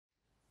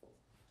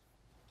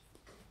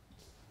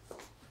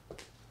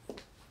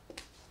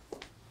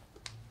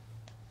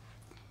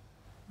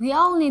We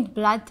all need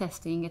blood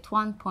testing at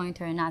one point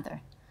or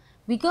another.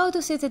 We go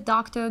to see the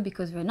doctor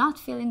because we're not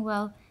feeling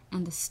well,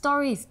 and the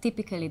story is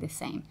typically the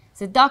same.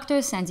 The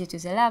doctor sends you to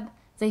the lab,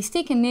 they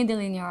stick a needle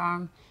in your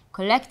arm,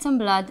 collect some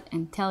blood,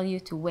 and tell you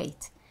to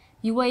wait.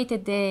 You wait a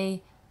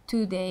day,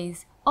 2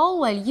 days,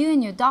 all while you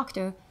and your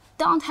doctor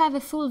don't have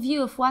a full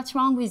view of what's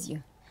wrong with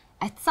you.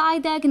 At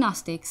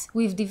Diagnostics,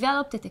 we've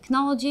developed a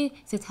technology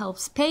that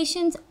helps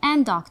patients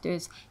and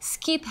doctors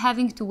skip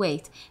having to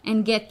wait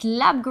and get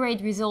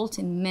lab-grade results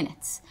in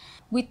minutes.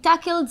 We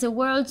tackled the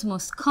world's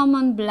most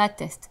common blood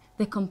test,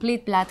 the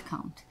complete blood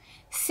count.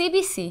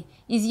 CBC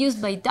is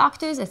used by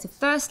doctors as the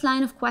first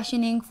line of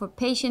questioning for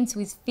patients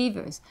with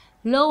fevers,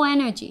 low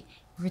energy,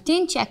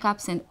 routine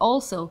checkups, and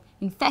also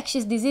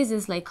infectious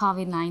diseases like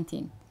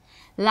COVID-19.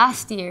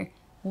 Last year,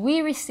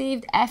 we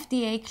received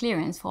FDA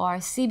clearance for our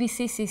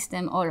CBC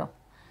system, OLO.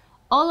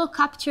 OLO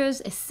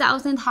captures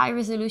 1,000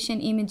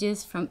 high-resolution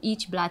images from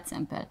each blood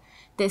sample.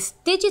 This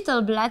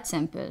digital blood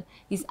sample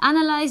is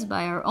analyzed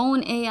by our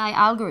own AI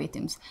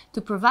algorithms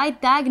to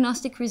provide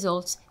diagnostic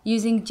results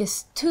using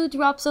just 2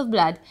 drops of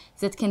blood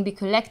that can be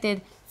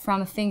collected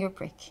from a finger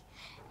prick.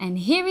 And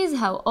here is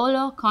how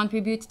OLO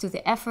contributes to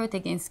the effort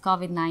against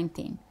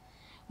COVID-19.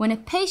 When a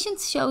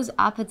patient shows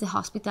up at the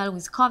hospital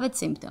with COVID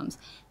symptoms,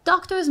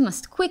 doctors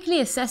must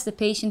quickly assess the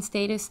patient's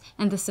status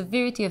and the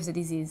severity of the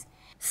disease.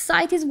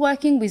 SITE is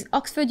working with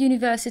Oxford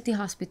University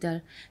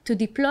Hospital to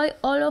deploy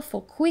OLO for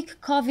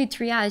quick COVID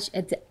triage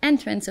at the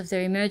entrance of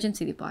their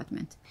emergency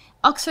department.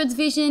 Oxford's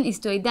vision is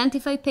to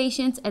identify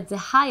patients at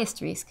the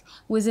highest risk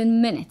within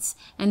minutes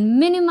and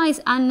minimize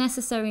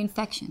unnecessary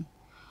infection.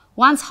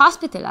 Once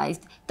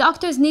hospitalized,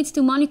 doctors need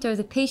to monitor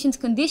the patient's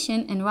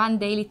condition and run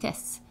daily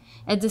tests.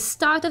 At the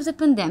start of the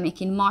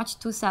pandemic in March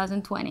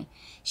 2020,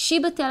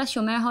 Sheba Tel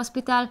HaShomer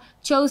Hospital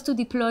chose to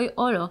deploy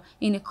OLO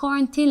in a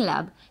quarantine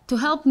lab to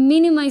help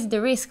minimize the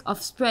risk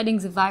of spreading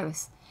the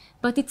virus.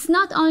 But it's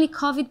not only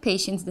COVID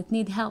patients that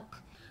need help.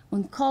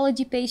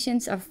 Oncology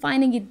patients are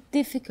finding it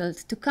difficult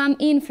to come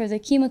in for the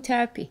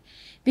chemotherapy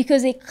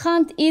because they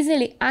can't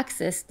easily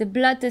access the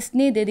blood test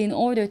needed in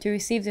order to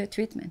receive their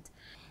treatment.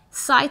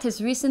 SITE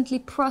has recently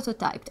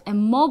prototyped a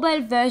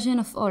mobile version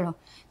of OLO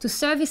to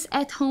service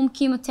at-home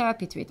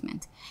chemotherapy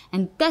treatment.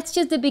 And that's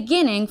just the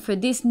beginning for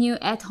this new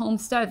at-home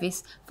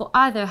service for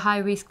other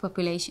high-risk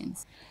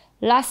populations.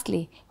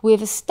 Lastly, we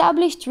have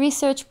established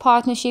research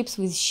partnerships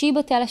with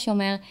Sheba Tel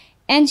HaShomer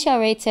and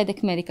Shaarei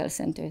Tzedek medical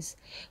centers.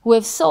 We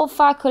have so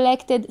far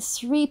collected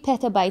 3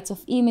 petabytes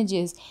of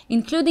images,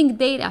 including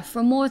data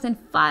from more than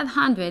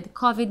 500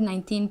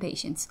 COVID-19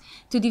 patients,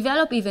 to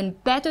develop even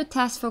better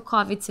tests for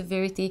COVID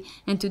severity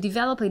and to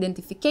develop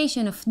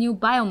identification of new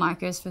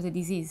biomarkers for the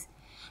disease.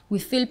 We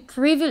feel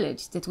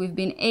privileged that we've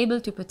been able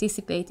to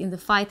participate in the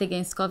fight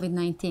against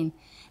COVID-19.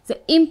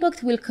 The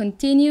impact will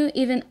continue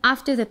even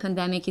after the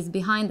pandemic is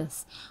behind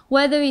us.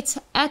 Whether it's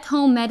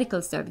at-home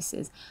medical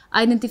services,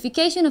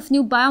 identification of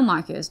new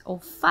biomarkers,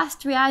 or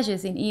fast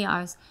triages in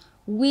ERs,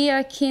 we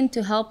are keen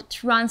to help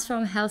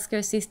transform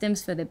healthcare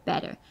systems for the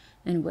better,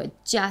 and we're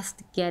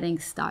just getting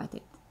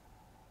started.